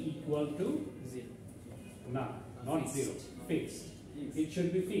IB equal to zero, না, not zero, fixed. It should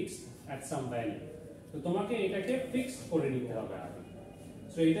be fixed at some value. তো তোমাকে এটাকে ফিক্সড করে নিতে হবে আগে।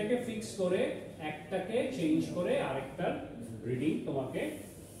 সো এটাকে ফিক্স করে একটাকে চেঞ্জ করে আরেকটার রিডিং তোমাকে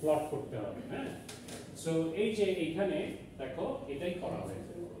প্লট করতে হবে, হ্যাঁ? সো এই যে এইখানে দেখো এটাই করা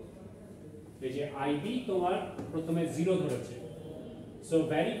হয়েছে, এই যে আইবি তোমার প্রথমে জিরো ধরেছে, সো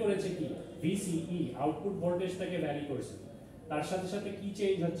ভ্যারি করেছে কি? ভিসিই, আউটপুট ভোল্টেজটাকে ভ্যারি করেছে, তার সাথে সাথে কি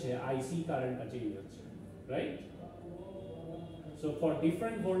চেঞ্জ হচ্ছে? আইসি কারেন্টটা চেঞ্জ হচ্ছে, right? So for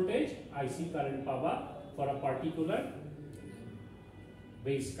different voltage IC current পাবা for a particular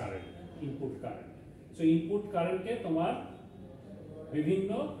base current, input current. So input কারেন্টকে তোমার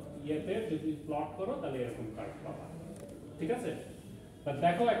বিভিন্ন ইয়েতে যদি প্লট করো তাহলে এরকম কারেন্ট পাবা, ঠিক আছে? বাট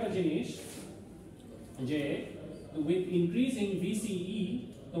দেখো একটা জিনিস, যে উইথ ইনক্রিজিং ভিসিই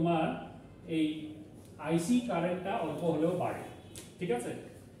তোমার এই আইসি কারেন্টটা অল্প হলেও বাড়ে, ঠিক আছে?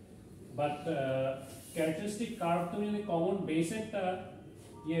 বাট ক্যারেক্টারিস্টিক কার্ভ তুমি যদি কমন বেসেরটা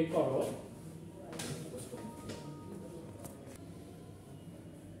ইয়ে করো,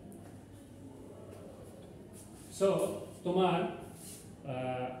 সো তোমার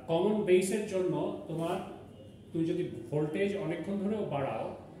কমন বেসের জন্য তোমার তুমি যদি ভোল্টেজ অনেকক্ষণ ধরেও বাড়াও,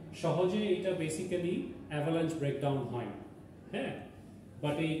 সহজে এটা বেসিক্যালি অ্যাভালাঞ্চ ব্রেকডাউন হয় না, হ্যাঁ?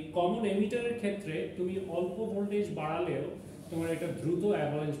 বাট এই কমন এমিটারের ক্ষেত্রে তুমি অল্প ভোল্টেজ বাড়ালেও তোমার এটা দ্রুত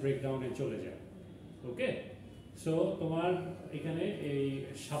অ্যাভালাঞ্চ ব্রেকডাউনে চলে যায়, ওকে? সো তোমার এখানে এই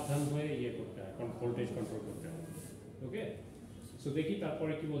সাবধান হয়ে ইয়ে করতে হয়, ভোল্টেজ কন্ট্রোল করতে হয়, ওকে? সো দেখি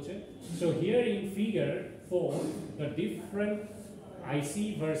তারপরে কি বলছে। So here in figure 4 the different IC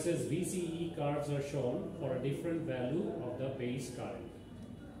versus VCE curves are shown for a different value of the base current.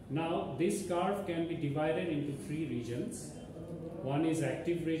 Now this curve can be divided into three regions. One is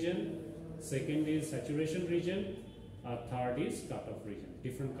active region, second is saturation region, third is cutoff region.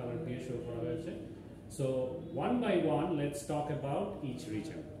 Different color here show for our. So one by one let's talk about each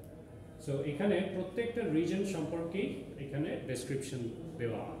region. So এখানে প্রত্যেকটা reason সম্পর্কে এখানে description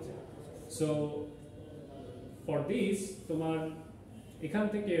দেওয়া আছে। So for this তোমার এখান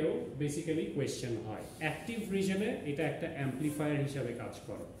থেকেও basically question হয়। অ্যাক্টিভ রিজনে এটা একটা অ্যাম্পলিফায়ার হিসাবে কাজ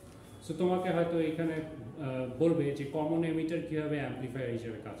করে। সো তোমাকে হয়তো এখানে বলবে যে কমন এমিটার কিভাবে অ্যাম্পলিফায়ার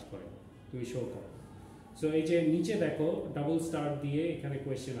হিসাবে কাজ করে, তুমি শো করো। সো এই যে নিচে দেখো ডাবল স্টার দিয়ে এখানে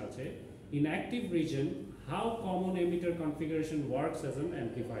কোয়েশ্চেন আছে, in active reason how common emitter configuration works as an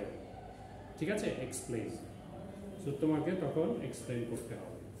amplifier, ঠিক আছে? এক্সপ্লেন। সো তোমাকে তখন এক্সপ্লেন করতে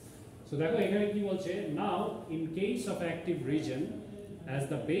হবে। সো দেখো এখানে কি বলছে, নাও in case of active reason as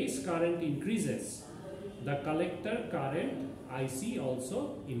the base current increases the collector current IC also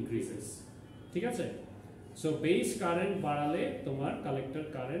increases, ঠিক আছে? সো বেস কারেন্ট বাড়ালে তোমার কালেক্টর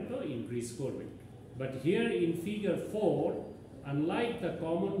কারেন্টও ইনক্রিজ করবে। But here in figure 4 unlike the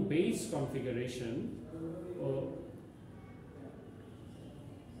common base configuration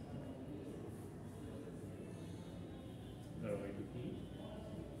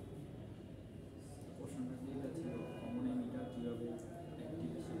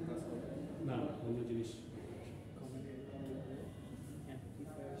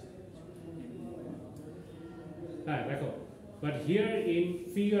হ্যাঁ দেখো, but here in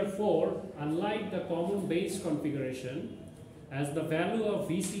figure 4, unlike the common base configuration, as the value of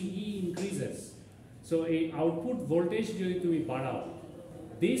VCE increases, so a output voltage যদি তুমি বাড়াও,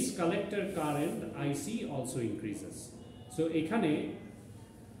 this collector current IC also increases. So এখানে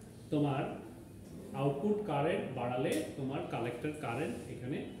তোমার output current বাড়ালে তোমার collector current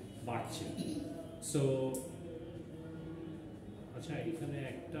এখানে বাড়ছে। সো আচ্ছা, এখানে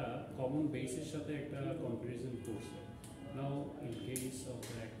একটা কমন বেসের সাথে একটা কম্পারিজন করছে। নাও in case of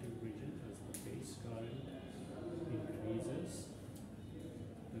the active reason as the base current increases,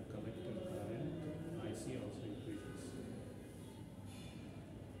 the collector current IC also increases.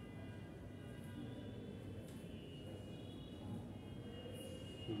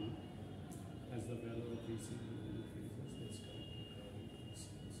 As the value of VCE increases, this collector current IC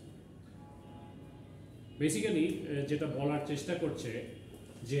also. Basically যেটা বলার চেষ্টা করছে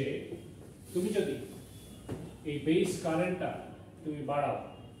যে তুমি যদি এই বেস কারেন্টটা তুমি বাড়াও,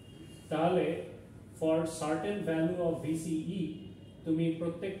 তাহলে for certain value of VCE তুমি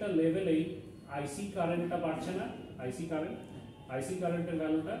প্রত্যেকটা লেভেলেই আইসি কারেন্টটা বাড়ছে না, আইসি কারেন্টের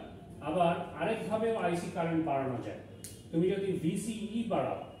ভ্যালুটা, আবার আরেকভাবেও আইসি কারেন্ট বাড়ানো যায়। তুমি যদি VCE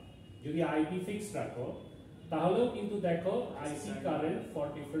বাড়াও, যদি আইপি ফিক্স রাখো, তাহলেও কিন্তু দেখো আইসি কারেন্ট ফর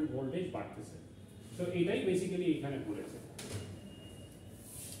ডিফারেন্ট ভোল্টেজ বাড়তেছে। তো এটাই বেসিক্যালি এখানে বলেছে,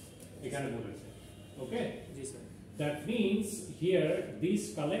 ওকে জি sir. that means here these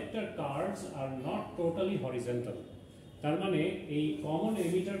collector cards are not totally horizontal. তার মানে এই কমন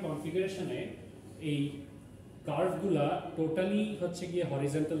এমিটার কনফিগারেশনে এই কার্ভগুলা টোটালি হচ্ছে গিয়ে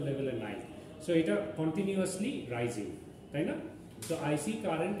হরিজন্টাল লেভেলে নাই, সো এটা কন্টিনিউয়াসলি রাইজিং, তাই না? So IC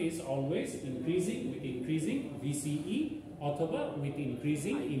current is always increasing with increasing VCE অথবা with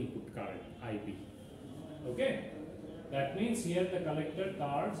increasing input current IP. Okay, that means here the collector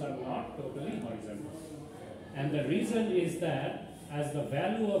cards are not totally horizontal, and the reason is that as the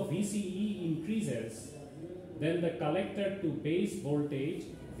value of VCE increases, then the collector to base voltage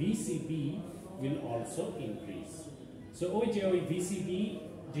VCB will also increase. So ওই যে ওই VCB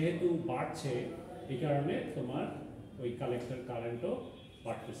যেহেতু বাড়ছে, এই কারণে তোমার ওই collector currentও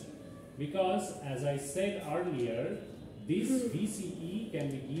বাড়তেছে, because as I said earlier, this VCE can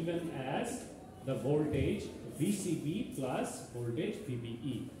be given as the voltage VCB plus voltage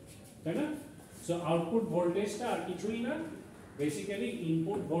VBE, তাই না? So output voltageটা আর কিছুই না, basically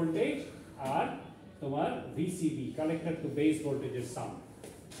input voltage আর তোমার VCB collector to base voltage's sum.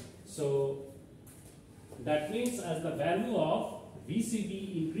 So that means as the value of VCB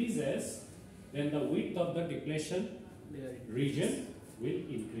increases, then the width of the depletion region will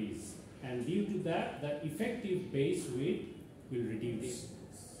increase, and due to that the effective base width will reduce.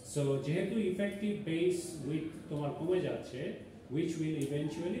 So যেহেতু effective base width তোমার কমে যাচ্ছে, which will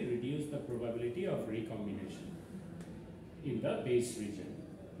eventually reduce the probability of recombination in the base region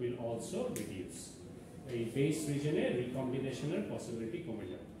will also reduce. A base region A recombination এর possibility কমে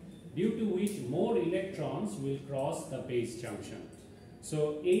যাবে, due to which more electrons will cross the base junction. So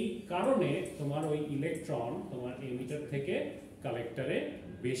এই কারণে তোমার ওই electron তোমার emitter থেকে কালেক্টরে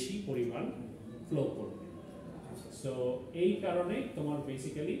বেশি পরিমাণ ফ্লো করবে। সো এই কারণে তোমার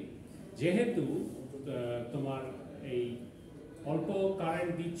বেসিক্যালি যেহেতু তোমার এই অল্প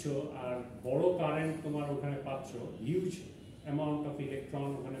কারেন্ট দিচ্ছ আর বড় কারেন্ট তোমার ওখানে পাচ্ছ, হিউজ অ্যামাউন্ট অফ ইলেকট্রন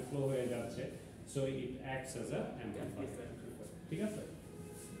ওখানে ফ্লো হয়ে যাচ্ছে, so it acts as a amplifier. ঠিক আছে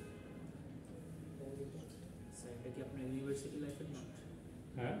স্যার, এটা কি আপনার ইউনিভার্সিটি লাইফের নোট?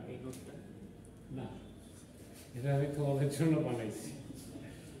 হ্যাঁ, এই নোটটা না, এটা আমি তোমাদের জন্য বানাইছি।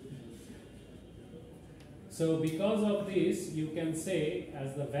 So because of this, you can say as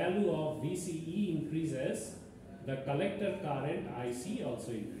the value of VCE increases, the collector current IC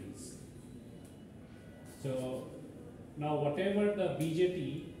also increase. So now whatever the BJT,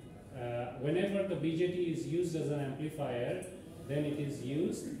 whenever the BJT is used as an amplifier, then it is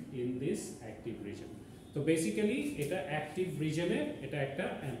used in this active region. So basically এটা active region এ এটা একটা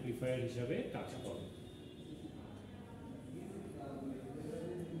amplifier হিসাবে কাজ করে।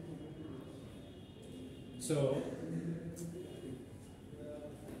 So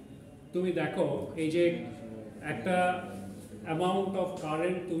তুমি দেখো এই যে একটা অ্যামাউন্ট অফ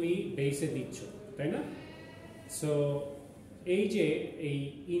কারেন্ট তুমি বেসে দিচ্ছ, তাই না? সো এই যে এই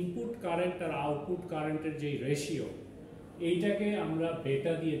ইনপুট কারেন্ট আর আউটপুট কারেন্টের যে রেশিও, এইটাকে আমরা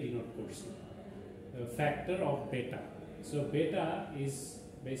বেটা দিয়ে ডিনোট করছি, ফ্যাক্টর অফ বেটা। সো বেটা ইজ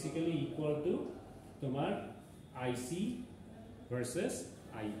বেসিক্যালি ইকুয়াল টু তোমার আইসি ভার্সেস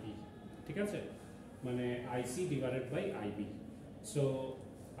আইবি, ঠিক আছে? মানে আইসি divided by IB, so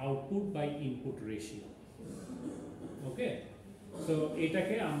output by input ratio. Okay, so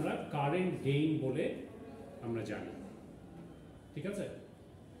এটাকে আমরা কারেন্ট গেইন বলে আমরা জানি, ঠিক আছে?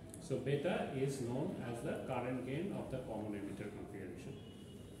 So beta is known as the current gain of the common emitter configuration.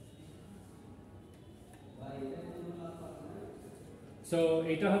 So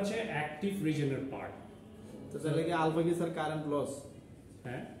এটা হচ্ছে active regional part. তো তাহলে কি আলফা কি স্যার কারেন্ট লস?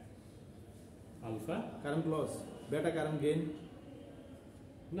 হ্যাঁ, আলফা কারেন্ট লস, বেটা কারেন্ট গেইন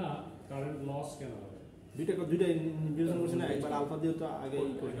না, কারেন্ট লস কেন হবে? দুইটা নির্বাচন করছি না, একবার আলফা দিয়ে তো আগে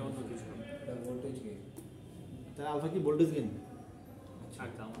অন্য কিছু ভোল্টেজ গেইন। তাহলে আলফা কি ভোল্টেজ গেইন?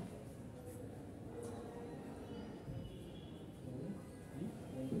 আচ্ছা আমার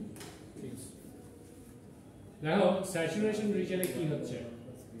দেখো স্যাচুরেশন রিজনে কি হচ্ছে।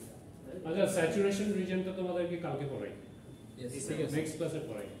 আচ্ছা, স্যাচুরেশন রিজন তো তোমাদেরকে কালকে পড়াই, নেক্সট ক্লাসে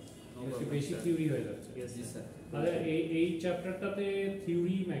পড়াই, একটু বেশি থিওরি হয়ে যাচ্ছে। তাহলে এই চ্যাপ্টারটাতে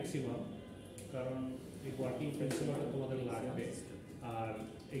থিওরি ম্যাক্সিমাম, কারণ এই ওয়ার্কিং প্রিন্সিপালটা তোমাদের লাগবে। আর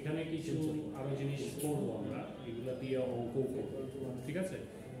এখানে কিছু আরো জিনিস করবো আমরা, এগুলা দিয়ে অঙ্ক করবো, ঠিক আছে?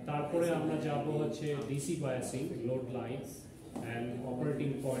 তারপরে আমরা যাব হচ্ছে DC biasing, load line and operating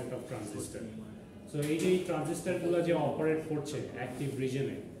point of transistor. So এই যে ট্রানজিস্টরগুলো যে অপারেট করছে অ্যাক্টিভ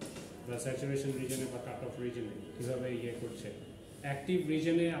রিজনে বা স্যাচুরেশন রিজনে বা কাট অফ রিজনে, কীভাবে ইয়ে করছে অ্যাক্টিভ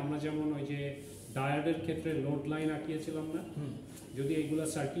রিজনে, আমরা যেমন ওই যে ডায়োডের ক্ষেত্রে লোড লাইন আঁকিয়েছিলাম না, যদি এইগুলো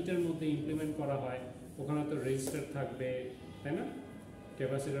সার্কিটের মধ্যে ইমপ্লিমেন্ট করা হয়, ওখানে তো রেজিস্টার থাকবে, তাই না,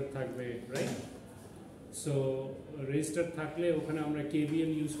 ক্যাপাসিটর থাকবে, রাইট? সো রেজিস্টার থাকলে ওখানে আমরা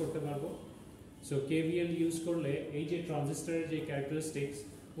কেভিএল ইউজ করতে পারবো। সো কেভিএল ইউজ করলে এই যে ট্রানজিস্টরের যে ক্যারেক্টারিস্টিক্স,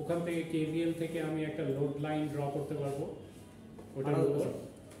 ওখান থেকে কেভিএল থেকে আমি একটা লোড লাইন ড্র করতে পারবো ওটার উপর।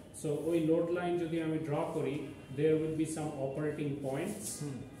 সো ওই লোড লাইন যদি আমি ড্র করি, there will be some operating points,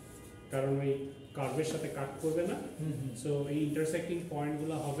 কারণ ওই কার্ভের সাথে কাট করবে না। সো এই ইন্টারসেক্টিং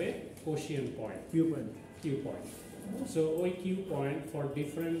পয়েন্টগুলো হবে কোশিয়েন্ট পয়েন্ট, কিউ পয়েন্ট। সো ওই Q point for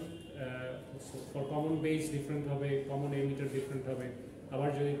different, for common base different হবে, কমন এমিটার ডিফারেন্ট হবে। আবার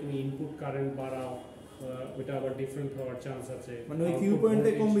যদি তুমি ইনপুট কারেন্ট বাড়াও, ওটা আবার ডিফারেন্ট হওয়ার চান্স আছে, মানে ওই কিউ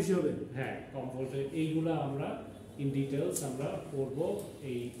পয়েন্টে কম বেশি হবে। হ্যাঁ, কম ভোল্টেজ। এইগুলা আমরা ইন ডিটেলস আমরা করব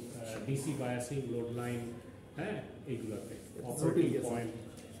এই ডিসি বায়াসিং, লোড লাইন, হ্যাঁ, এইগুলোতে অপারেটিং পয়েন্ট।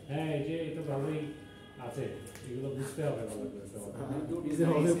 হ্যাঁ, এই যে এটা ভালোই আছে, এগুলো বুঝতে হবে ভালো করে।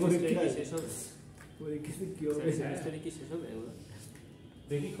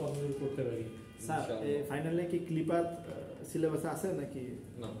 দেখি কতদূর করতে পারি। স্যার ফাইনালি কি ক্লিপার সিলেবাসে আছে নাকি?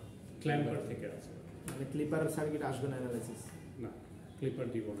 না, ক্ল্যাম্পার থেকে আছে, মানে ক্লিপার সার্কিট আসবে না অ্যানালাইসিস? না, ক্লিপার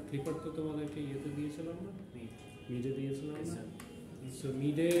দিব না। ক্লিপার তো তোমাদেরকে ইয়েতে দিয়েছিলাম না, মিডে দিয়েছিলাম না। সো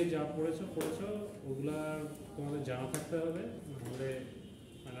মিডে যা পড়েছো ওগুলার তোমাদের জানা থাকতে হবে, নাহলে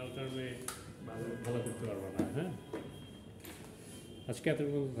ফাইনাল টার্মে ভালো করতে পারবো না। হ্যাঁ, আজকে এত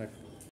পর্যন্ত থাক।